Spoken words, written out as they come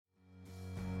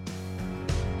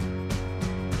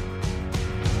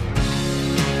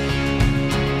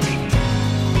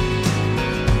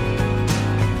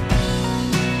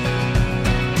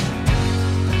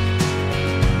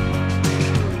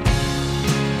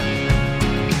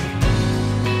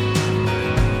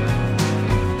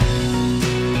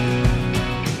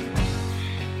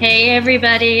Hey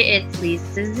everybody, it's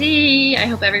Lisa Z. I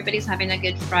hope everybody's having a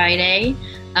good Friday.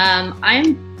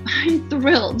 I'm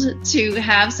thrilled to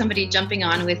have somebody jumping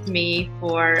on with me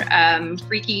for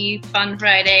Freaky Fun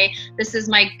Friday. This is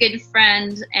my good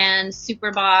friend and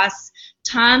super boss,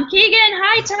 Tom Keegan.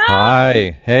 Hi, Tom.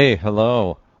 Hi. Hey.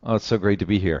 Hello. Oh, it's so great to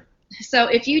be here. So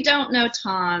if you don't know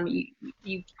Tom,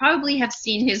 you probably have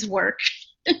seen his work,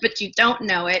 but you don't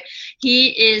know it. He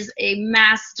is a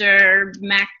master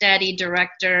Mac Daddy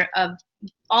director of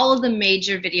all of the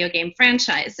major video game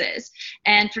franchises.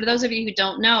 And for those of you who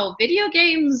don't know, video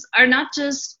games are not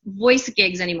just voice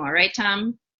gigs anymore, right,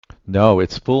 Tom? No,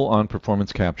 it's full on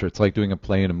performance capture. It's like doing a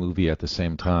play and a movie at the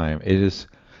same time. It is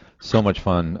so much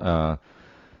fun.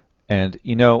 And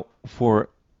for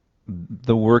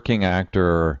the working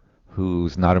actor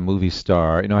who's not a movie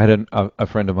star, I had a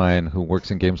friend of mine who works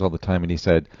in games all the time, and he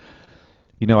said,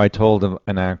 I told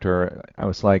an actor, I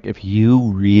was like, if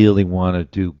you really want to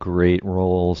do great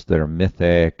roles that are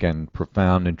mythic and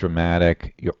profound and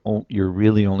dramatic, you're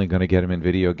really only going to get them in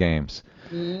video games.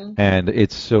 Mm. And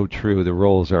it's so true. The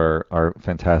roles are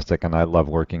fantastic, and I love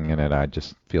working in it. I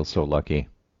just feel so lucky.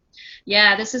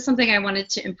 Yeah, this is something I wanted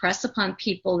to impress upon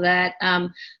people that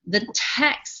the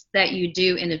text that you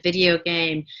do in a video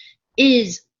game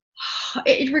is,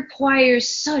 it requires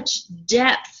such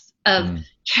depth of Mm.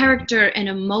 character and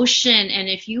emotion. And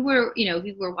if you were, if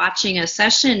you were watching a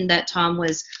session that Tom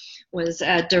was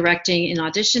directing in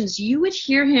auditions, you would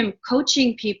hear him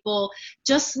coaching people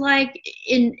just like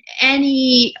in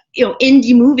any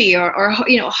indie movie or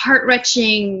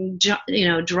heart-wrenching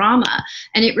drama.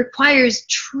 And it requires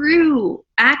true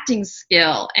acting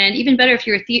skill, and even better if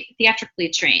you're theatrically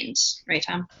trained, right,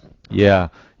 Tom? Yeah,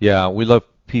 yeah. We love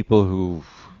people who've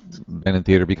been in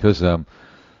theater because a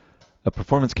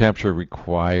performance capture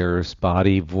requires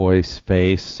body, voice,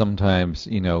 face, sometimes,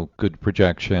 good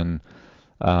projection.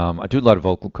 I do a lot of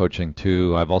vocal coaching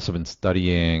too. I've also been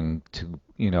studying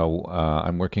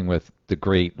I'm working with the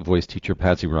great voice teacher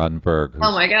Patsy Rodenberg, Oh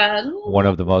who's my God. one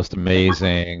of the most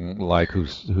amazing, like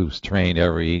who's trained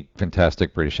every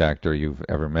fantastic British actor you've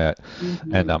ever met.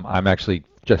 And Mhm. I'm actually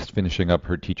just finishing up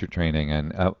her teacher training,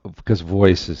 and because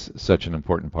voice is such an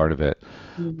important part of it.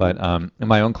 But Mhm. in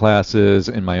my own classes,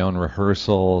 in my own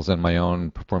rehearsals, and my own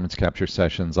performance capture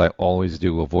sessions, I always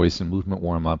do a voice and movement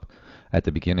warm up at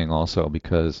the beginning also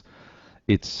because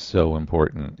it's so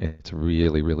important. It's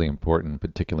really, really important,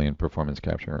 particularly in performance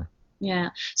capture. Yeah.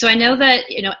 So I know that,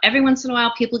 every once in a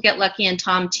while people get lucky and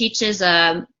Tom teaches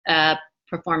a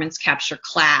performance capture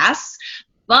class,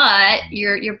 but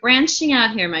you're branching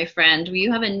out here, my friend.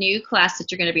 You have a new class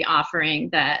that you're going to be offering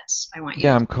that I want you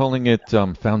Yeah, to. I'm calling it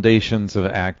Foundations of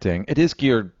Acting. It is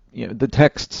geared, the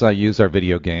texts I use are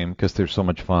video game because they're so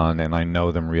much fun and I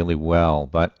know them really well.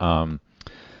 But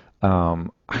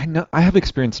I know I have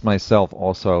experienced myself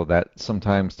also that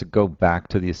sometimes to go back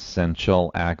to the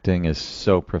essential acting is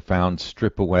so profound,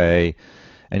 strip away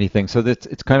anything. So that's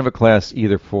it's kind of a class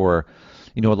either for,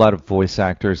 a lot of voice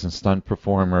actors and stunt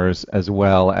performers as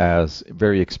well as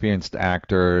very experienced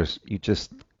actors. You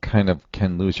just kind of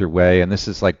can lose your way, and this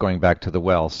is like going back to the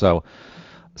well. So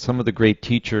some of the great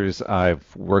teachers I've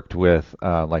worked with,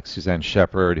 like Suzanne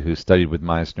Shepard, who studied with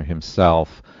Meisner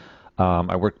himself.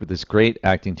 I worked with this great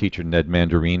acting teacher, Ned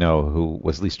Mandarino, who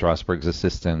was Lee Strasberg's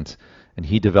assistant, and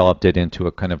he developed it into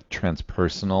a kind of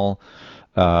transpersonal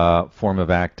form of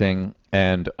acting.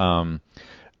 And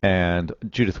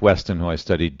Judith Weston, who I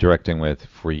studied directing with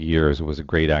for years, was a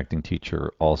great acting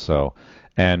teacher also.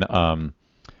 And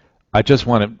I just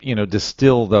want to,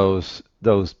 distill those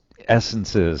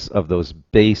essences of those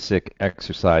basic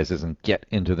exercises and get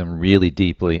into them really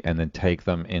deeply, and then take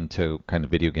them into kind of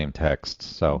video game texts.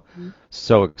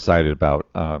 So excited about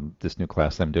this new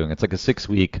class I'm doing. It's like a 6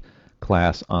 week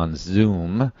class on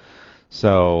Zoom.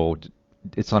 So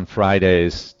it's on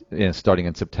Fridays, starting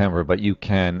in September, but you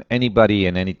can, anybody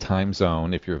in any time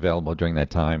zone, if you're available during that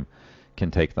time,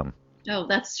 can take them. Oh,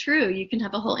 that's true. You can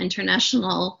have a whole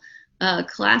international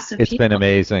class of It's been people.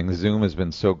 amazing. Zoom has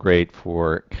been so great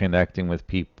for connecting with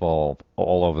people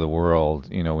all over the world,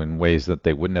 in ways that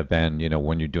they wouldn't have been,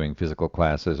 when you're doing physical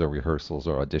classes or rehearsals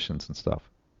or auditions and stuff.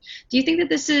 Do you think that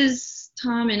this is,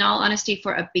 Tom, in all honesty,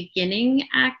 for a beginning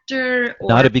actor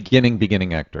Not or? a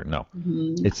beginning actor, no.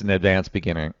 Mhm. It's an advanced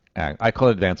beginning act. I call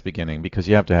it advanced beginning because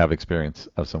you have to have experience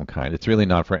of some kind. It's really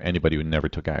not for anybody who never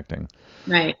took acting.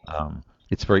 Right.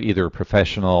 It's for either a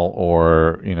professional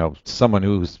or, someone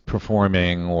who's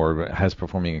performing or has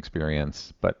performing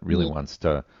experience, but really Mhm. wants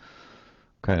to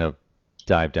kind of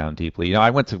dive down deeply. I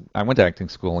went to acting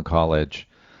school in college,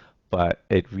 but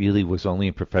it really was only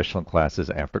in professional classes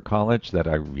after college that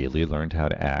I really learned how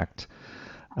to act.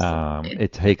 Absolutely.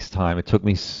 It takes time. It took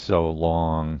me so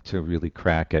long to really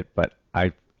crack it, but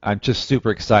I'm just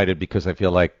super excited because I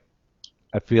feel like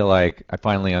I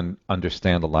finally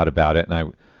understand a lot about it,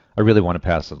 and I really want to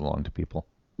pass it along to people.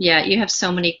 Yeah, you have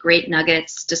so many great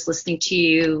nuggets just listening to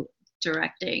you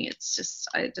directing. It's just,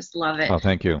 I just love it. Oh,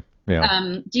 thank you.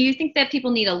 Yeah. Do you think that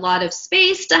people need a lot of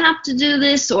space to have to do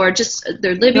this, or just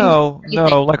their living room? No, What do you think?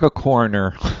 no, like a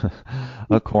corner,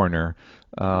 a corner.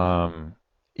 Um,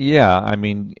 yeah, I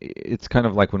mean, it's kind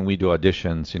of like when we do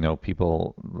auditions,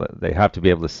 people they have to be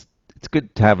able to. It's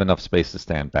good to have enough space to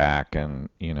stand back, and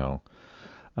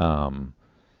um,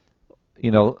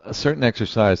 a certain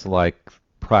exercise like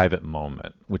private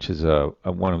moment, which is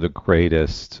one of the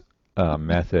greatest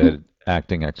method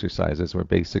acting exercises, where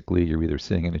basically you're either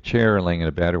sitting in a chair, or laying in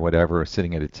a bed, or whatever, or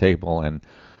sitting at a table, and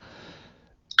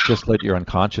just let your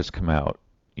unconscious come out,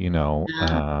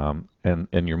 Uh,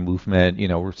 and your movement,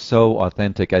 we're so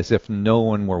authentic, as if no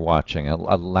one were watching,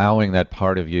 allowing that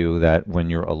part of you that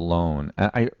when you're alone.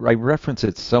 I reference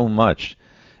it so much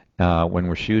when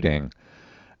we're shooting,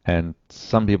 and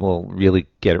some people really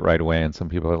get it right away, and some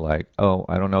people are like, "Oh,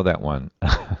 I don't know that one."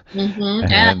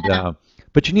 yeah. And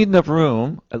but you need enough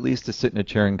room, at least, to sit in a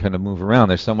chair and kind of move around.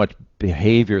 There's so much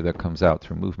behavior that comes out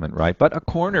through movement, right? But a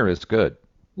corner is good,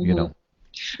 you hmm know.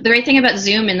 The great thing about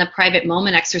Zoom and the private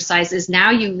moment exercise is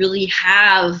now you really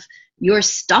have your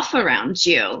stuff around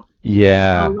you. So,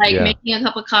 Yeah, like yeah. making a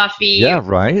cup of coffee, Yeah,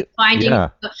 right? finding, Yeah.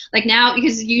 like now,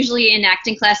 because usually in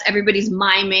acting class, everybody's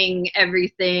miming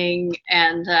everything,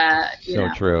 and, So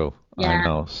true. I yeah.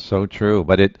 know. So true.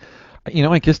 But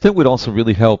I guess that would also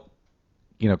really help,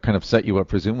 kind of set you up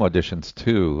for Zoom auditions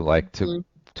too, like to Mhm.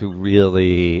 to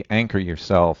really anchor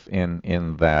yourself in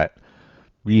that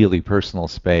really personal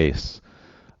space.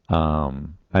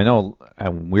 I know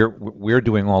we're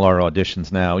doing all our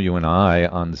auditions now, you and I,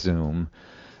 on Zoom,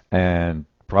 and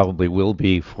probably will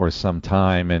be for some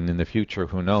time, and in the future,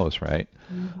 who knows, right?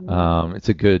 Mhm. It's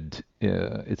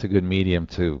a good medium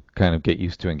to kind of get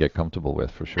used to and get comfortable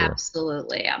with, for sure.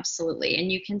 Absolutely, absolutely.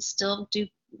 And you can still do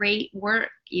great work,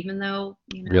 even though,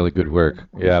 Really good work.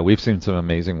 Yeah, we've seen some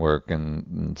amazing work,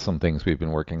 and some things we've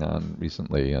been working on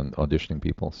recently and auditioning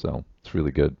people, so it's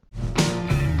really good.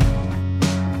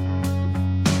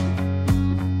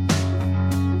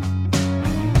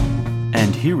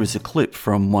 And here is a clip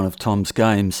from one of Tom's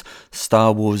games,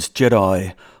 Star Wars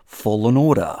Jedi Fallen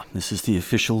Order. This is the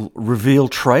official reveal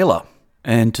trailer.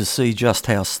 And to see just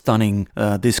how stunning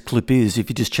this clip is, if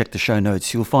you just check the show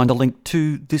notes, you'll find a link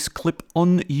to this clip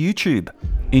on YouTube.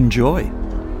 Enjoy.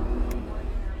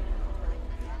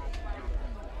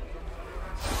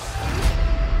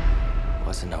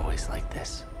 Wasn't always like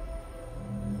this.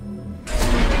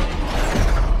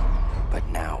 But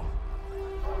now,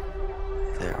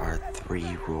 there are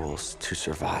 3 rules to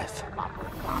survive.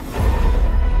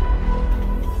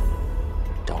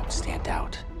 Don't stand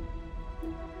out.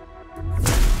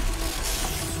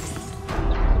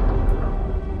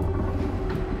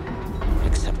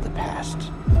 Accept the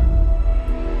past.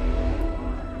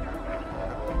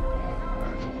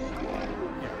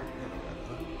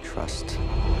 Trust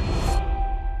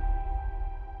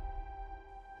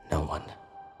no one.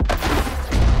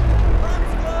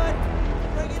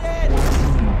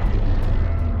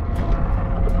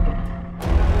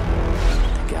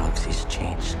 The galaxy's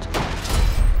changed.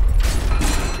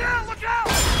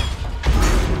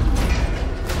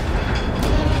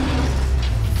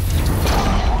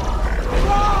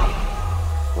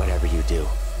 Whatever you do,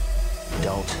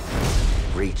 don't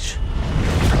reach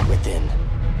within.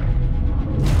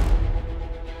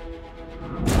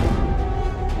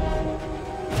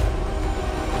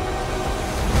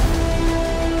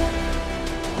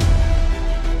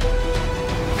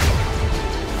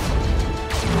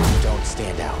 Don't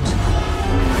stand out.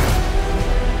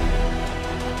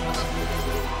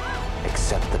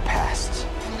 Accept the past.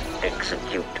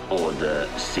 Execute Order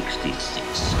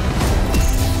 66.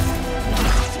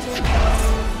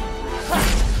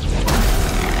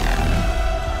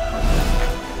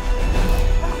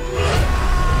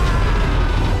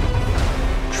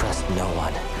 Trust no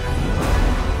one.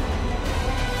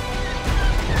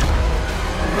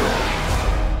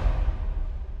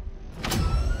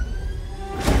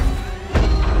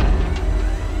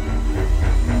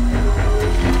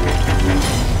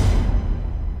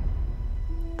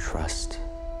 Trust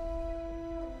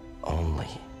only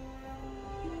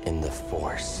in the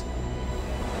Force.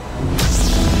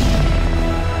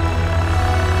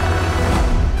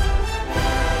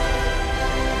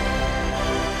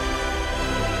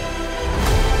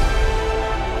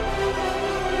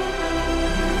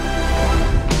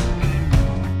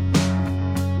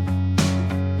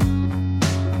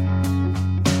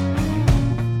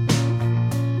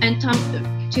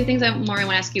 two things more I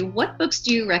want to ask you. What books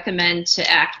do you recommend to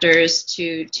actors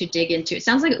to dig into? It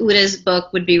sounds like Uda's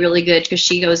book would be really good because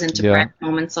she goes into prep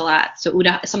moments a lot. So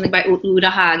something by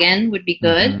Uda Hagen would be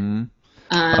good.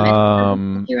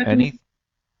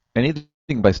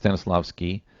 Anything by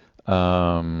Stanislavski.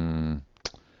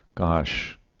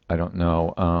 Gosh, I don't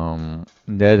know.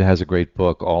 Ned has a great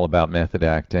book all about method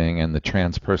acting and the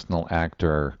transpersonal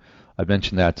actor. I've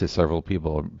mentioned that to several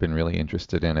people who have been really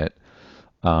interested in it.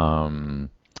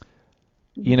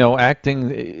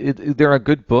 Acting, there are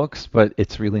good books, but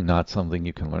it's really not something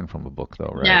you can learn from a book,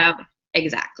 though, right? No,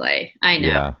 exactly. I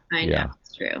know.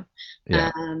 It's true.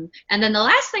 Yeah. And then the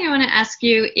last thing I want to ask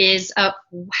you is,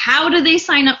 how do they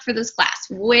sign up for this class?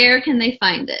 Where can they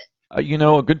find it? A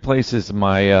good place is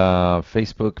my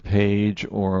Facebook page,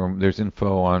 or there's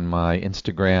info on my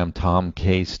Instagram, Tom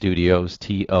K Studios,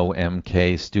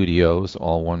 TOMK Studios,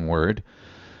 all one word.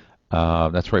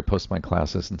 That's where I post my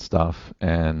classes and stuff,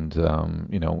 and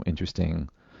interesting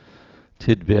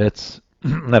tidbits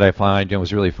that I find. It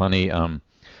was really funny.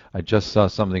 I just saw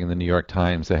something in the New York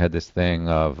Times that had this thing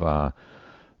of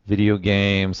video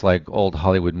games, like old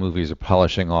Hollywood movies are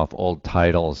polishing off old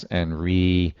titles and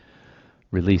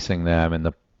releasing them, and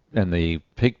the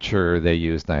picture they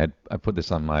used, and I put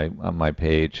this on my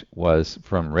page, was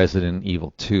from Resident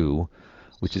Evil 2,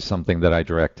 which is something that I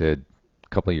directed a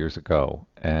couple of years ago,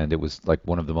 and it was like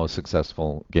one of the most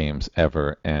successful games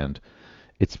ever. And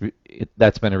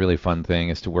that's been a really fun thing,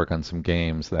 is to work on some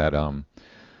games that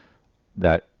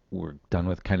were done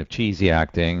with kind of cheesy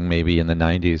acting, maybe in the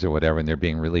 90s or whatever, and they're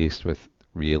being released with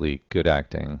really good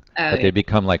acting, but they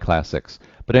become like classics.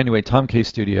 But anyway, Tom K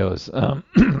Studios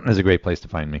is a great place to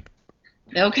find me.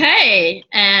 Okay,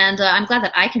 and I'm glad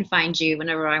that I can find you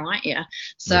whenever I want you.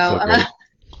 So,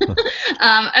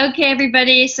 okay,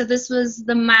 everybody. So this was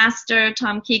the master,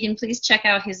 Tom Keegan. Please check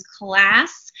out his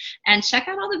class and check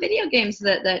out all the video games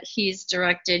that he's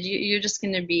directed. You're just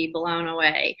going to be blown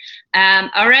away.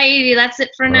 All righty, that's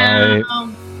it for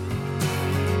now.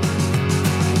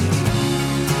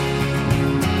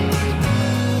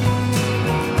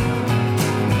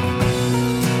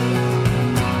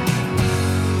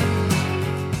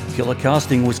 Killer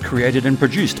Casting was created and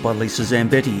produced by Lisa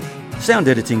Zambetti. Sound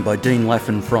editing by Dean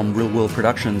Laffin from Real World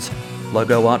Productions.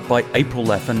 Logo art by April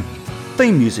Laffin.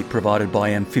 Theme music provided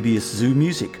by Amphibious Zoo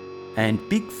Music. And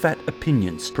Big Fat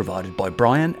Opinions provided by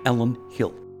Brian Allen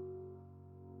Hill.